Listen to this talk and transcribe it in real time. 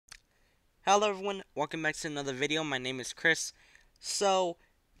Hello everyone, welcome back to another video. My name is Chris. So,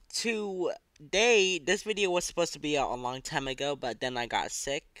 today, this video was supposed to be out a long time ago, but then I got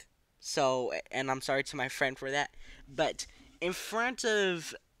sick. And I'm sorry to my friend for that. But in front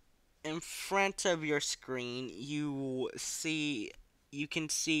of your screen, you can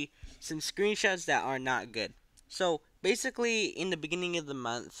see some screenshots that are not good. So, basically, in the beginning of the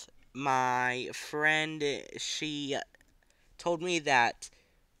month, my friend, she told me that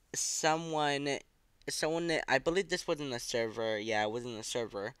someone I believe this was in a server. Yeah, it was in a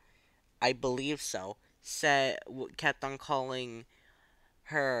server. I believe so. Kept on calling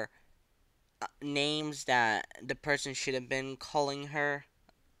her names that the person should have been calling her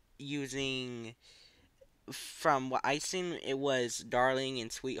using. From what I seen, it was darling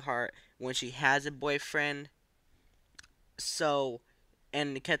and sweetheart when she has a boyfriend. So,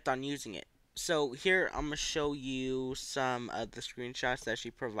 and kept on using it. So here I'm gonna show you some of the screenshots that she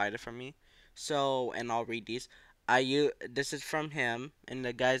provided for me. So, and I'll read these. This is from him, and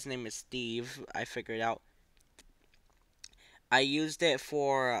the guy's name is Steve. I figured out. I used it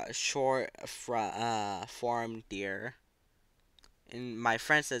for form dear, and my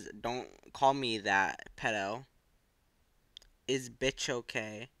friend says don't call me that, pedo. Is bitch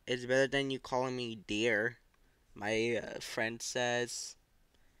okay? It's better than you calling me dear. My friend says.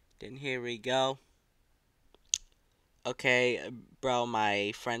 Then here we go. Okay, bro,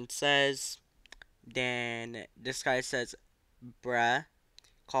 my friend says. Then this guy says, bruh,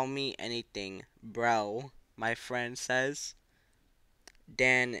 call me anything, bro, my friend says.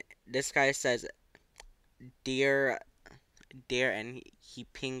 Then this guy says, dear, dear, and he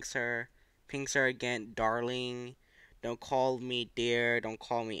pings her again, darling, don't call me dear, don't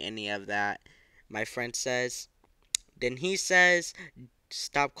call me any of that, my friend says. Then he says,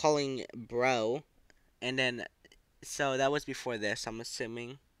 stop calling bro, and then, so that was before this, I'm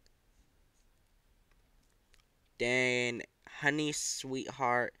assuming. Then, honey,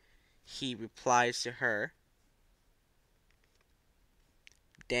 sweetheart, he replies to her.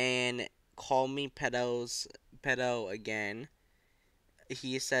 Then, call me pedo again.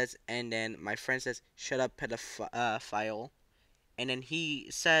 He says, and then my friend says, shut up, pedophile. And then he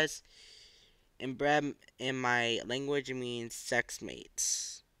says, in my language, it means sex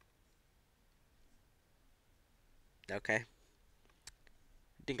mates. Okay.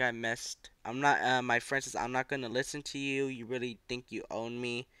 I think I missed. I'm not, my friend says, I'm not gonna listen to you. You really think you own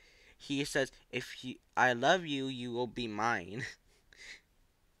me. He says, I love you, you will be mine.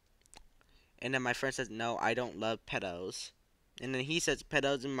 And then my friend says, no, I don't love pedos. And then he says,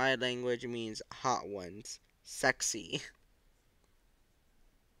 pedos in my language means hot ones. Sexy.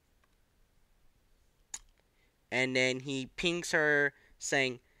 And then he pings her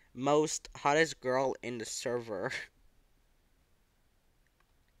saying, most hottest girl in the server.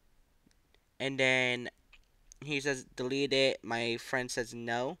 And then he says, delete it. My friend says,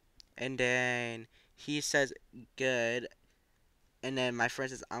 no. And then he says, good. And then my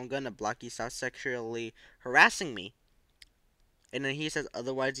friend says, I'm gonna block you, stop sexually harassing me. And then he says,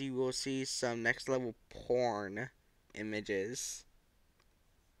 otherwise you will see some next level porn images.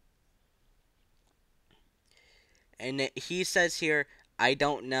 And he says here, I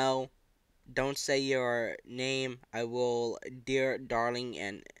don't know. Don't say your name. I will, dear darling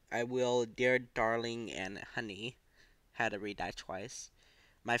and honey. Had to read that twice.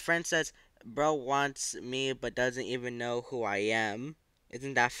 My friend says, bro wants me but doesn't even know who I am.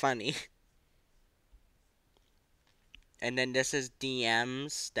 Isn't that funny? And then this is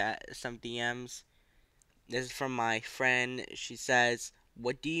some DMs. This is from my friend. She says,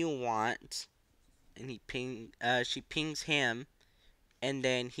 what do you want? And she pings him. And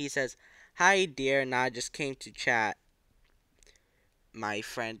then he says, hi dear, nah, I just came to chat. My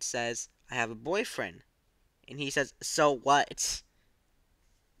friend says, I have a boyfriend. And he says, so what?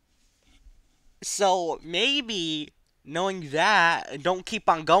 So maybe knowing that, don't keep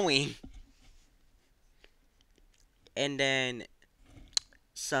on going. And then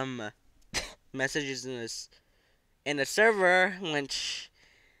some messages in the server, which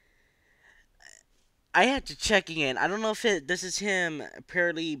I had to check again. I don't know if this is him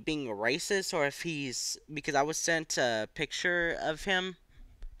purely being racist or if he's, because I was sent a picture of him,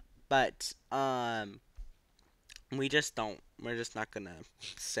 but we're just not gonna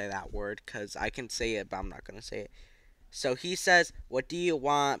say that word because I can say it, but I'm not gonna say it. So he says, what do you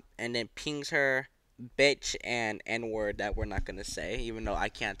want? And then pings her bitch and N word that we're not gonna say, even though I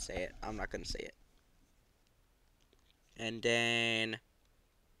can't say it. I'm not gonna say it. And then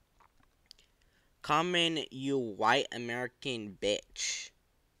common, you white American bitch.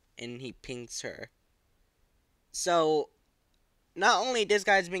 And he pings her. So not only this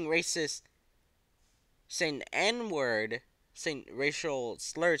guy's being racist saying N word, saying racial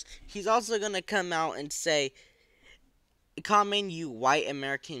slurs, he's also gonna come out and say, "Comment you white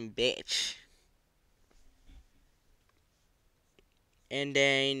American bitch." And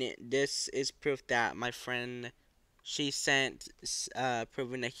then this is proof that my friend, she sent,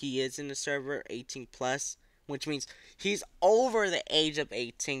 proving that he is in the server 18 plus, which means he's over the age of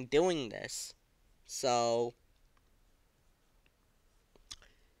 18 doing this. So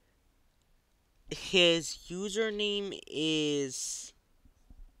his username is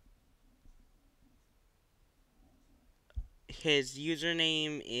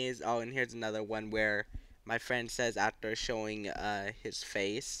oh, and here's another one where my friend says after showing his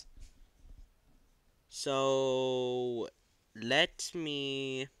face. So let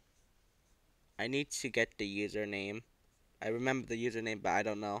me, I need to get the username. I remember the username, but I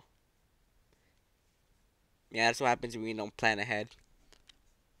don't know. Yeah, that's what happens when you don't plan ahead.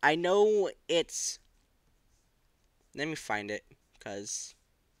 I know it's. Let me find it, because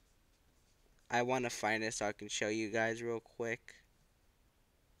I want to find it so I can show you guys real quick.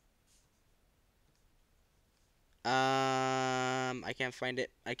 I can't find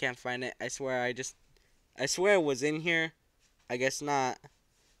it. I can't find it. I swear I swear it was in here. I guess not.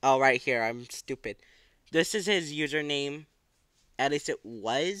 Oh, right here. I'm stupid. This is his username. At least it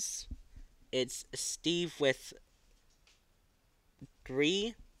was. It's Steve with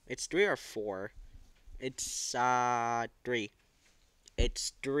 3. It's 3 or 4. It's 3.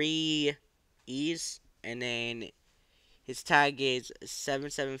 It's 3 E's, and then his tag is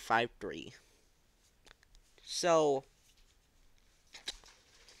 7753. So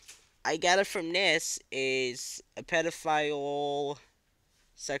I got it from this is a pedophile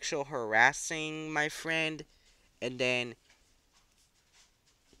sexual harassing my friend, and then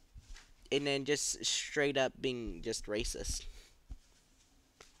just straight up being just racist.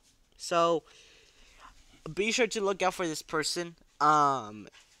 So be sure to look out for this person.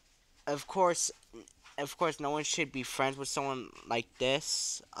 Of course, no one should be friends with someone like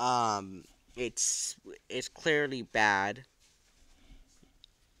this. It's clearly bad.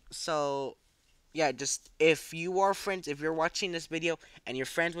 So yeah, just if you are friends, if you're watching this video and you're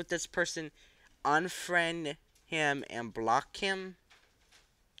friends with this person, unfriend him and block him.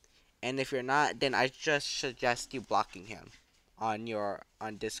 And if you're not, then I just suggest you blocking him on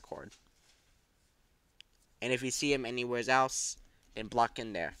Discord. And if you see him anywhere else, then block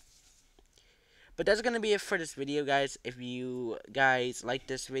him there. But that's gonna be it for this video, guys. If you guys like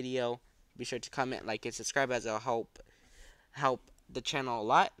this video, be sure to comment, like, and subscribe, as it'll help the channel a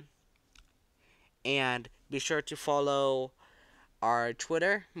lot. And be sure to follow our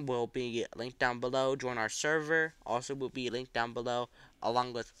Twitter. Will be linked down below. Join our server. Also will be linked down below,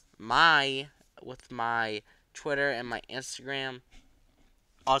 along with my Twitter and my Instagram.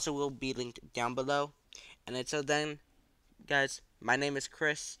 Also will be linked down below. And until then, guys, my name is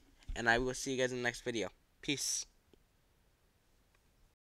Chris, and I will see you guys in the next video. Peace.